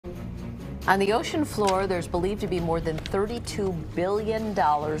On the ocean floor, there's believed to be more than $32 billion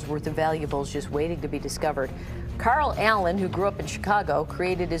worth of valuables just waiting to be discovered. Carl Allen, who grew up in Chicago,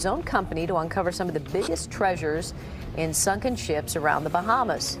 created his own company to uncover some of the biggest treasures in sunken ships around the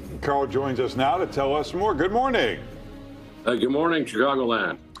Bahamas. Carl joins us now to tell us more. Good morning. Good morning,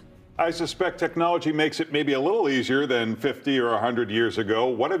 Chicagoland. I suspect technology makes it maybe a little easier than 50 or 100 years ago.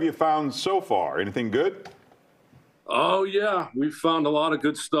 What have you found so far? Anything good? Oh, yeah, we've found a lot of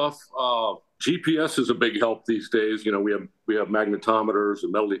good stuff. GPS is a big help these days. You know, we have magnetometers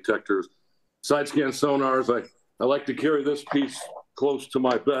and metal detectors, side scan sonars. I like to carry this piece close to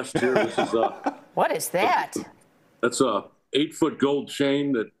my vest here. This is what is that? That's a 8-foot gold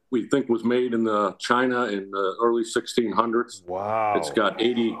chain that we think was made in China in the early 1600s. Wow. It's got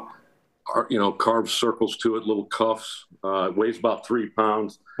 80, carved circles to it, little cuffs. It weighs about 3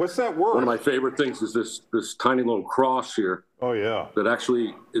 pounds. What's that worth? One of my favorite things is this tiny little cross here. Oh, yeah. That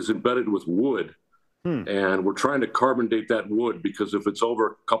actually is embedded with wood. And we're trying to carbon date that wood because if it's over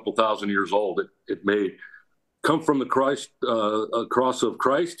a couple thousand years old, it may come from the cross of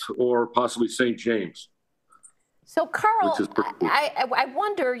Christ or possibly St. James. So, Carl, I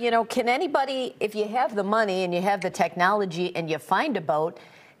wonder, can anybody, if you have the money and you have the technology and you find a boat,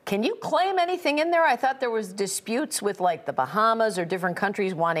 can you claim anything in there? I thought there was disputes with, like, the Bahamas or different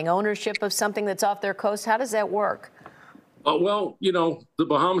countries wanting ownership of something that's off their coast. How does that work? Well, the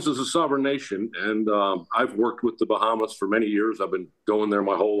Bahamas is a sovereign nation, and I've worked with the Bahamas for many years. I've been going there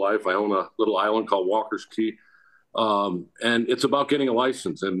my whole life. I own a little island called Walker's Key, and it's about getting a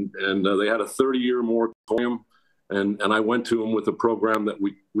license. And they had a 30-year moratorium, and I went to them with a program that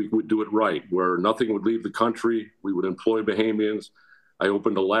we would do it right, where nothing would leave the country. We would employ Bahamians. I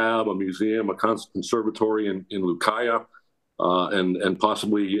opened a lab, a museum, a conservatory in Lucaya, and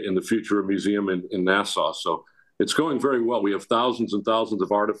possibly in the future a museum in Nassau. So it's going very well. We have thousands and thousands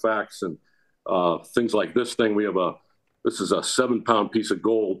of artifacts and things like this thing. This is a 7-pound piece of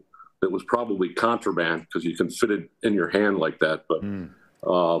gold that was probably contraband because you can fit it in your hand like that. But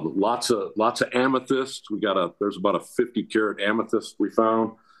lots of amethyst. There's about a 50-carat amethyst we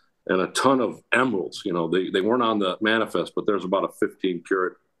found, and a ton of emeralds. They weren't on the manifest, but there's about a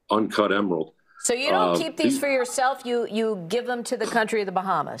 15-carat uncut emerald. So you don't keep these for yourself. You give them to the country of the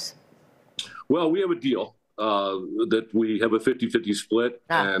Bahamas. Well, we have a deal. That we have a 50-50 split,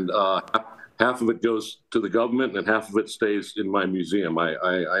 and half of it goes to the government and half of it stays in my museum. I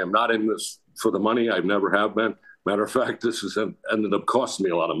am not in this for the money. I never have been. Matter of fact, this has ended up costing me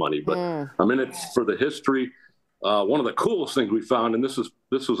a lot of money, but I'm in it for the history. One of the coolest things we found, and this was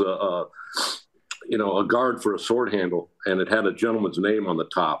a guard for a sword handle, and it had a gentleman's name on the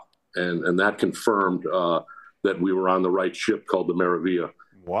top, and that confirmed that we were on the right ship called the Maravillas.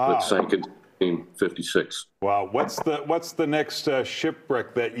 Wow. That sank in 1956. Wow. What's the next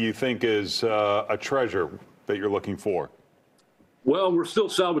shipwreck that you think is a treasure that you're looking for? Well, we're still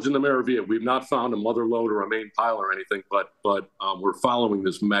salvaging the Maravillas. We've not found a motherlode or a main pile or anything, but we're following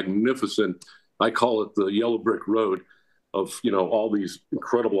this magnificent, I call it the yellow brick road of all these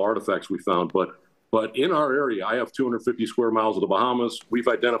incredible artifacts we found. But in our area, I have 250 square miles of the Bahamas. We've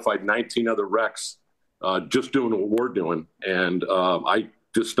identified 19 other wrecks just doing what we're doing, and I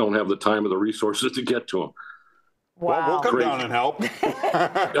just don't have the time or the resources to get to them. Wow. Well, we'll come down and help.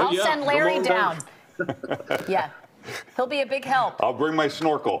 I'll send Larry down. Yeah. He'll be a big help. I'll bring my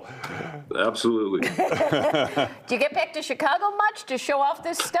snorkel. Absolutely. Do you get back to Chicago much to show off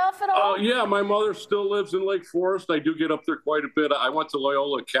this stuff at all? Yeah, my mother still lives in Lake Forest. I do get up there quite a bit. I went to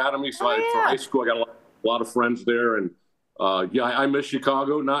Loyola Academy, so for high school I got a lot of friends there. And I miss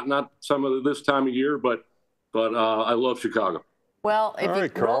Chicago. Not some of this time of year, but I love Chicago. Well,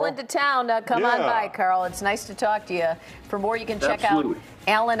 if you roll into town, come on by, Carl. It's nice to talk to you. For more, you can check out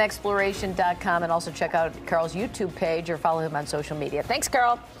AllenExploration.com and also check out Carl's YouTube page or follow him on social media. Thanks,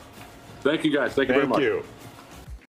 Carl. Thank you, guys. Thank you very much. Thank you.